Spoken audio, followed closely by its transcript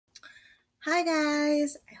Hi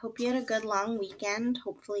guys! I hope you had a good long weekend.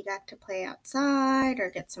 Hopefully got to play outside or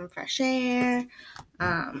get some fresh air.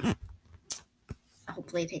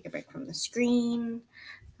 Hopefully take a break from the screen.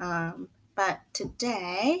 But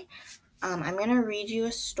today, I'm going to read you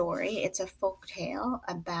a story. It's a folk tale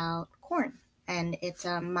about corn. And it's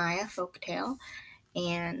a Maya folk tale.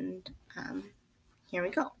 And here we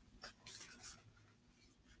go.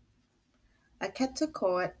 A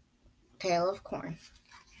Quetzacóatl tale of corn.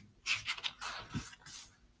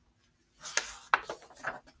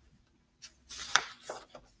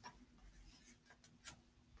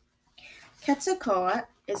 Quetzalcóatl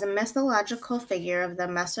is a mythological figure of the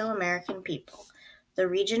Mesoamerican people, the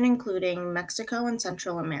region including Mexico and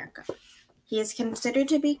Central America. He is considered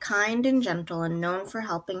to be kind and gentle and known for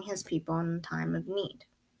helping his people in time of need.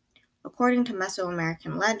 According to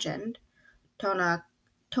Mesoamerican legend, Tonacaptepet,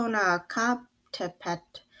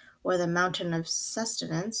 or the Mountain of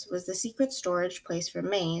Sustenance, was the secret storage place for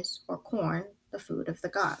maize, or corn, the food of the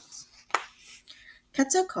gods.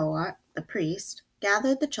 Quetzalcóatl, the priest,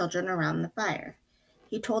 gathered the children around the fire.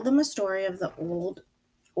 He told them a story of the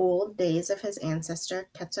old days of his ancestor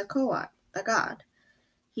Quetzalcóatl, the god.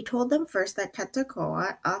 He told them first that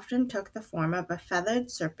Quetzalcóatl often took the form of a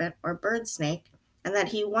feathered serpent or bird snake, and that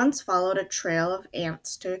he once followed a trail of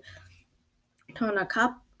ants to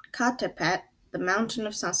Tonacaptepet, the Mountain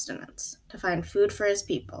of Sustenance, to find food for his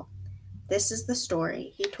people. This is the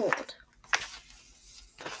story he told.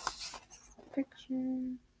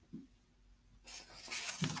 Picture.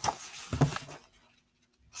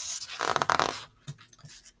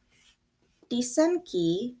 Dicen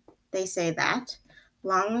que, they say that,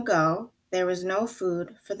 long ago, there was no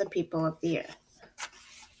food for the people of the earth.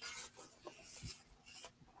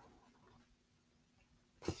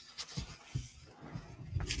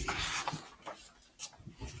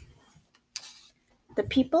 The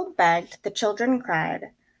people begged, the children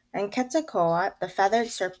cried, and Quetzalcóatl, the feathered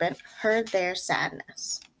serpent, heard their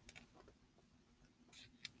sadness.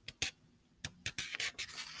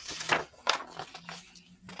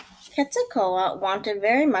 Quetzalcóatl wanted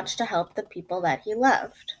very much to help the people that he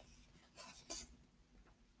loved.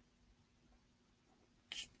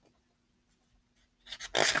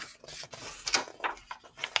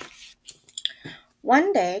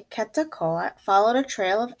 One day, Quetzalcóatl followed a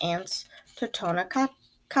trail of ants to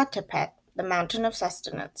Tonacaptepet, the Mountain of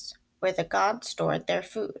Sustenance, where the gods stored their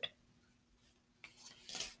food.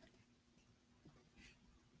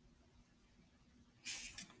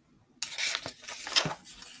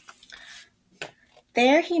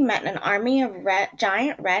 There he met an army of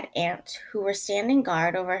giant red ants who were standing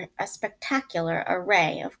guard over a spectacular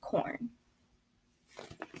array of corn.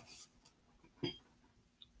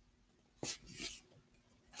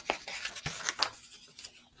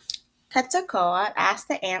 Quetzalcóatl asked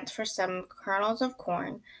the ants for some kernels of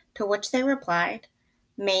corn, to which they replied,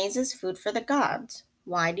 "Maize is food for the gods.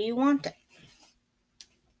 Why do you want it?"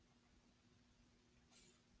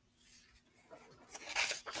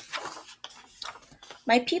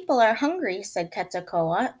 "My people are hungry," said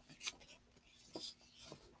Quetzalcóatl.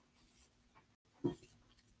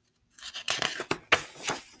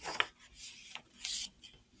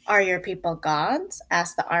 "Are your people gods?"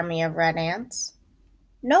 asked the army of red ants.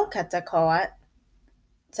 "No, Quetzalcóatl,"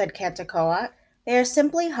 said Quetzalcóatl. "They are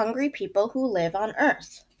simply hungry people who live on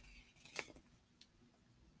earth."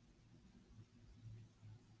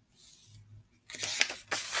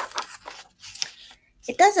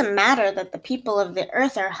 "It doesn't matter that the people of the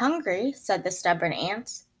earth are hungry," said the stubborn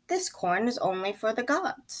ants. "This corn is only for the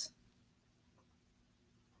gods."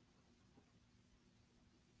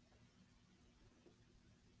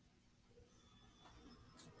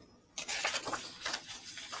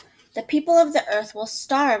 "The people of the earth will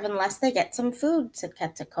starve unless they get some food," said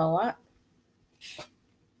Quetzalcóatl.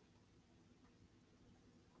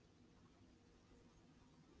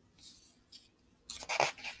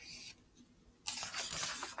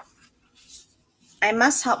 "I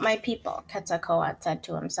must help my people," Quetzalcóatl said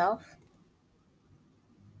to himself.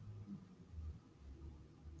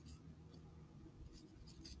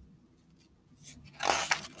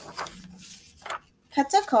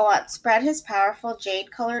 Quetzalcóatl spread his powerful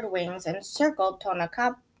jade-colored wings and circled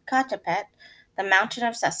Tonacaptepet, the Mountain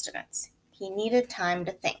of Sustenance. He needed time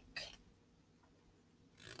to think.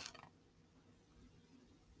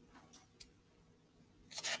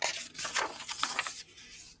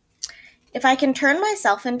 "If I can turn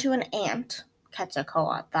myself into an ant,"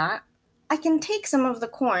 Quetzalcóatl thought, "I can take some of the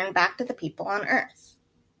corn back to the people on earth."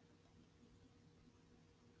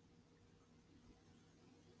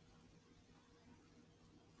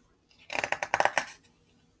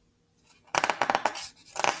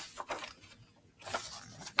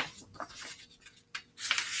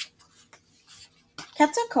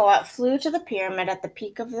 Quetzalcóatl flew to the pyramid at the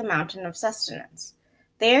peak of the mountain of sustenance.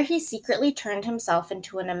 There he secretly turned himself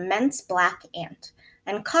into an immense black ant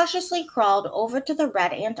and cautiously crawled over to the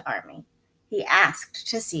red ant army. He asked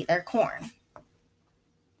to see their corn.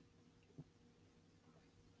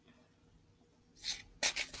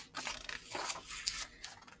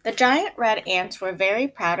 The giant red ants were very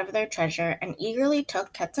proud of their treasure and eagerly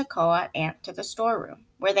took Quetzalcóatl ant to the storeroom,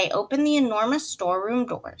 where they opened the enormous storeroom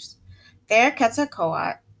doors. There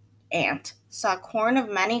Quetzalcóatl ant saw corn of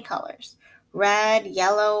many colors: red,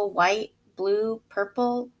 yellow, white, blue,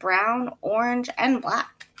 purple, brown, orange, and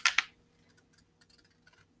black.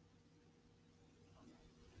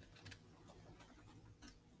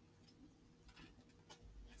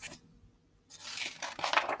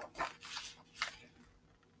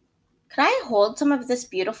 "Could I hold some of this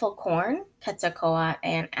beautiful corn?" Quetzalcóatl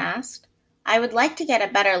ant asked. "I would like to get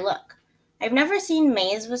a better look. I've never seen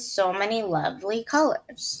maize with so many lovely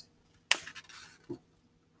colors."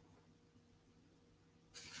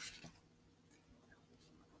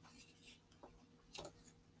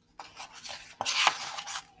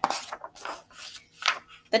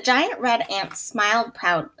 The giant red ant smiled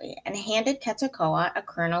proudly and handed Quetzalcóatl a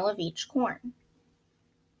kernel of each corn.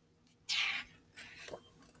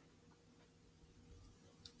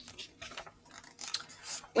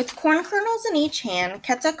 With corn kernels in each hand,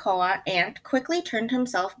 Quetzalcóatl ant quickly turned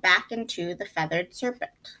himself back into the feathered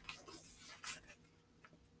serpent.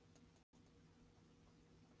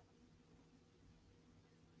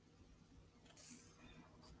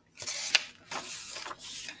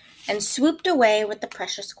 And swooped away with the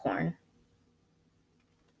precious corn.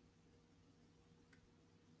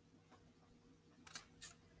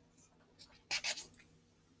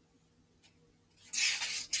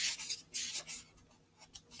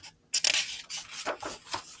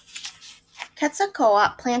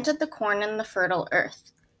 Quetzalcóatl planted the corn in the fertile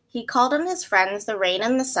earth. He called on his friends the rain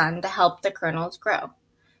and the sun to help the kernels grow.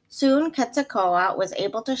 Soon Quetzalcóatl was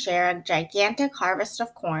able to share a gigantic harvest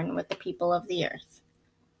of corn with the people of the earth.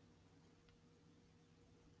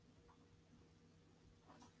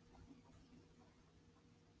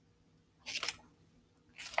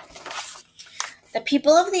 The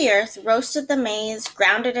people of the earth roasted the maize,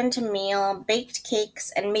 ground it into meal, baked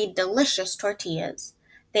cakes, and made delicious tortillas.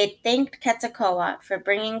 They thanked Quetzalcóatl for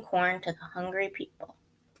bringing corn to the hungry people.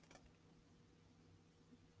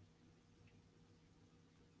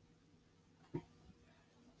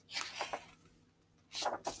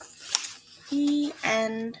 The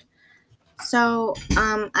end. So,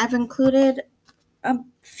 I've included a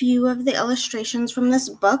few of the illustrations from this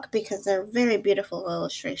book because they're very beautiful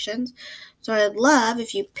illustrations. So I'd love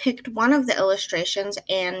if you picked one of the illustrations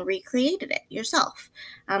and recreated it yourself.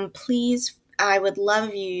 Please, I would love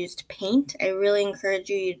if you used paint. I really encourage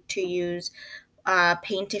you to use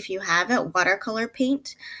paint if you have it, watercolor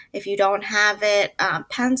paint. If you don't have it,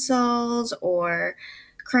 pencils or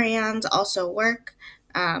crayons also work,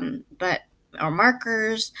 or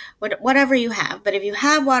markers, whatever you have. But if you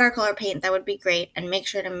have watercolor paint, that would be great, and make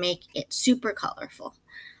sure to make it super colorful.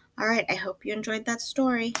 All right, I hope you enjoyed that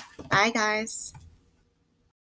story. Bye, guys.